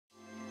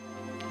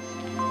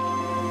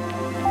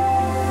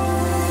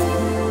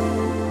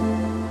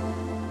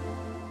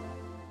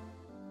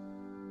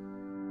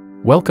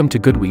Welcome to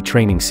GoodWe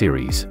Training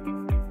Series.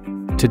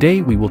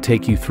 Today we will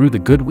take you through the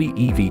GoodWe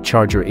EV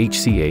Charger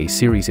HCA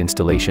series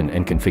installation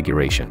and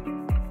configuration.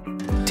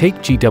 Take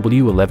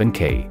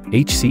GW11K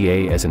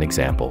HCA as an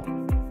example.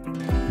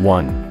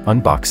 1.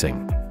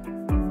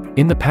 Unboxing.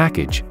 In the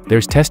package,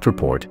 there's test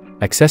report,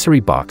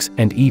 accessory box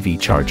and EV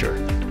charger.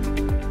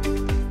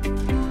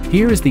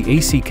 Here is the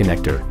AC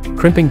connector,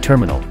 crimping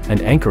terminal,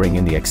 and anchoring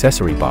in the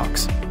accessory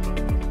box.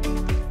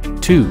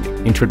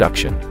 2.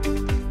 Introduction.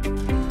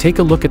 Take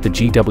a look at the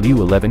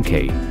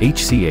GW11K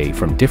HCA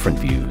from different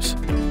views.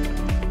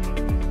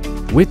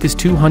 Width is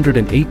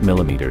 208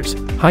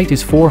 mm, height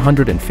is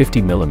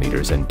 450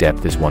 mm and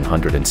depth is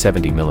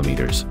 170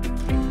 mm.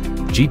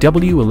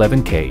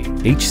 GW11K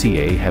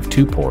HCA have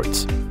two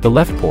ports. The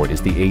left port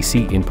is the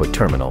AC input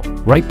terminal,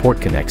 right port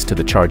connects to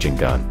the charging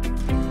gun.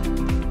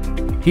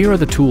 Here are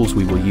the tools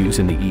we will use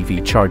in the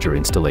EV charger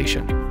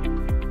installation.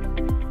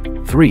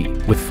 3.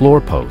 With floor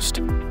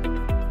post.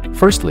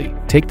 Firstly,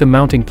 take the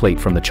mounting plate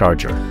from the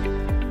charger.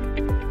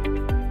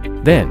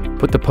 Then,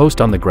 put the post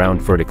on the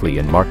ground vertically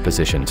and mark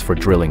positions for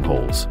drilling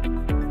holes.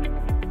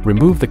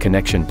 Remove the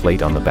connection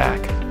plate on the back.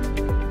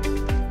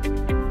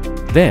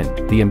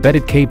 Then, the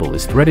embedded cable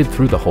is threaded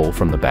through the hole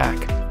from the back.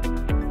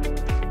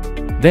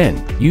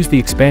 Then, use the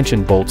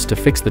expansion bolts to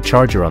fix the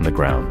charger on the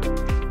ground.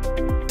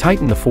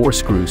 Tighten the 4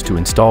 screws to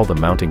install the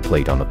mounting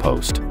plate on the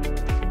post.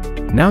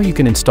 Now you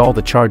can install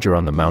the charger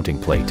on the mounting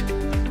plate.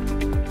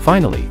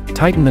 Finally,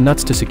 tighten the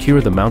nuts to secure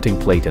the mounting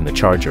plate and the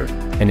charger,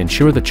 and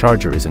ensure the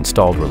charger is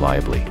installed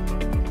reliably.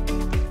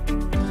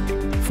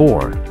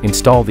 4.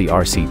 Install the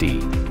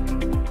RCD.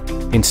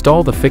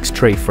 Install the fixed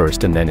tray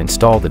first and then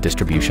install the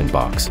distribution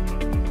box.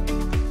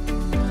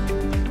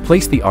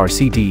 Place the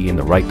RCD in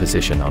the right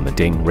position on the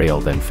ding rail,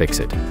 then fix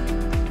it.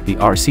 The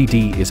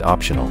RCD is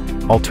optional.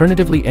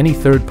 Alternatively, any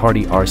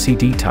third-party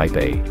RCD Type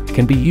A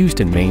can be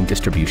used in main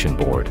distribution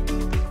board.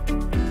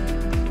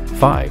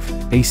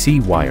 5.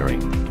 AC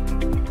wiring.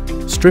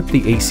 Strip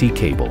the AC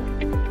cable.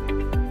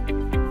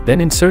 Then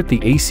insert the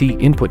AC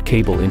input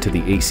cable into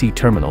the AC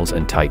terminals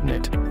and tighten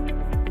it.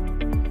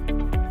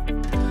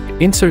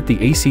 Insert the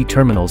AC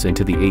terminals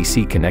into the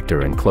AC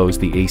connector and close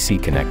the AC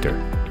connector.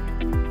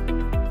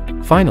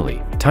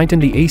 Finally, tighten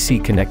the AC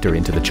connector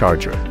into the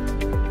charger.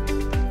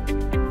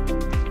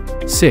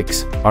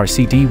 6.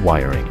 RCD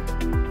wiring.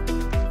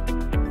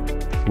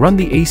 Run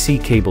the AC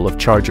cable of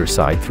charger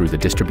side through the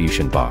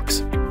distribution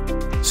box.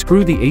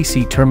 Screw the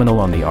AC terminal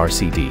on the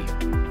RCD.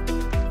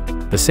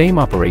 The same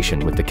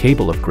operation with the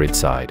cable of grid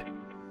side.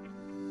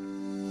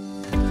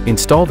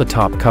 Install the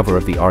top cover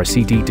of the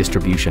RCD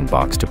distribution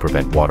box to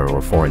prevent water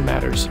or foreign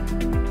matters.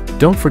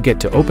 Don't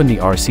forget to open the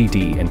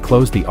RCD and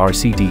close the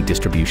RCD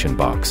distribution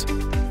box.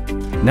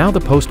 Now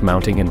the post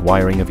mounting and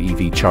wiring of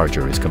EV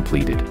charger is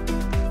completed.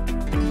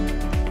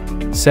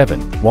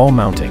 7. Wall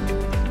mounting.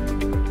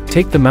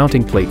 Take the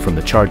mounting plate from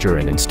the charger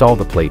and install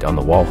the plate on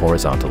the wall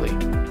horizontally.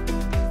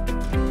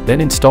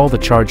 Then install the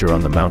charger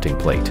on the mounting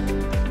plate.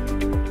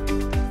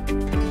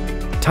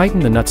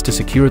 Tighten the nuts to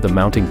secure the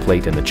mounting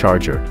plate and the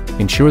charger.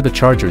 Ensure the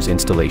charger's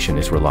installation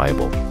is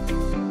reliable.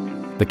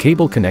 The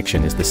cable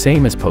connection is the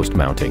same as post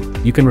mounting.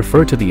 You can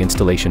refer to the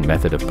installation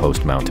method of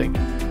post mounting.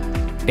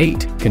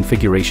 8.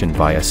 Configuration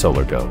via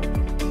SolarGo.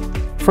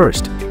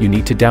 First, you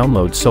need to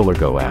download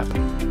SolarGo app.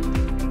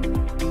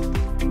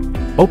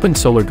 Open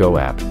SolarGo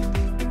app.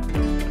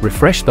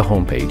 Refresh the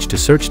homepage to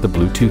search the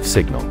Bluetooth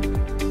signal.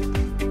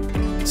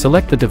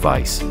 Select the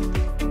device.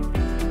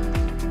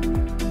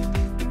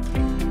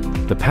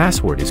 The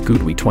password is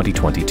GoodWe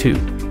 2022.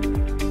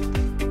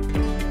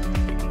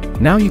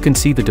 Now you can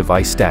see the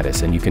device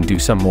status and you can do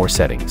some more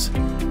settings.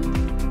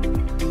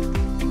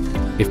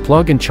 If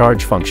plug and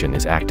charge function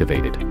is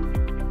activated.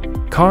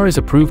 Car is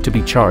approved to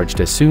be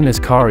charged as soon as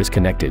car is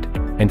connected,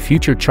 and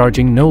future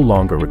charging no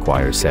longer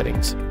requires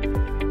settings.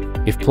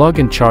 If plug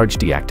and charge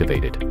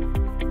deactivated.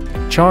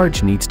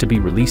 Charge needs to be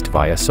released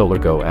via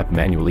SolarGo app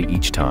manually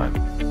each time.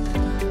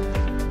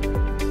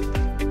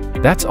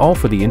 That's all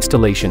for the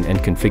installation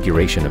and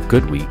configuration of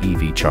GoodWe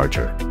EV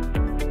Charger.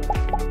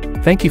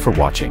 Thank you for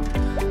watching.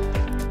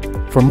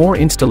 For more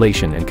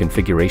installation and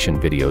configuration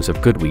videos of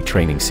GoodWe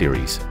Training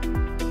Series,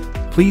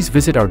 please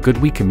visit our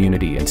GoodWe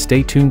community and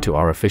stay tuned to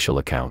our official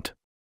account.